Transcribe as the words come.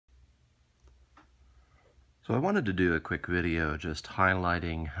So I wanted to do a quick video just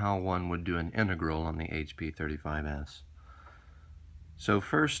highlighting how one would do an integral on the HP35S. So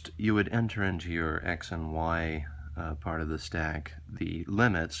first you would enter into your X and Y part of the stack the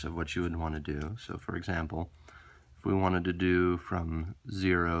limits of what you would want to do. So for example, if we wanted to do from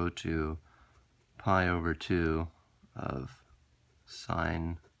 0 to pi over 2 of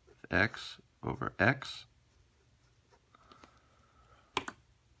sine x over x,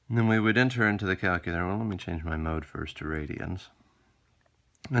 and then we would enter into the calculator. Well, let me change my mode first to radians.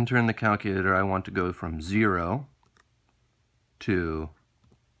 Enter in the calculator, I want to go from 0 to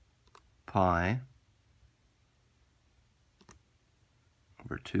pi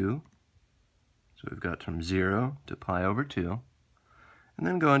over 2. So we've got from 0 to pi over 2. And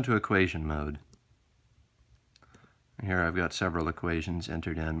then go into equation mode. Here I've got several equations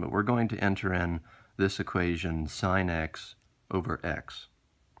entered in, but we're going to enter in this equation sine x over x.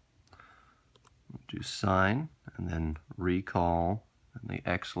 Do sine, and then recall, and the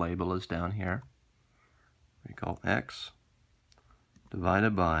x label is down here. Recall x,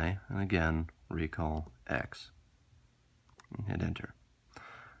 divided by, and again, recall x. And hit enter.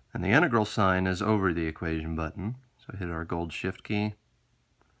 And the integral sign is over the equation button, so hit our gold shift key,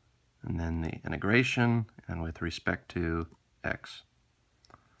 and then the integration, and with respect to x.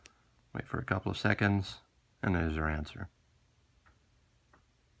 Wait for a couple of seconds, and there's our answer.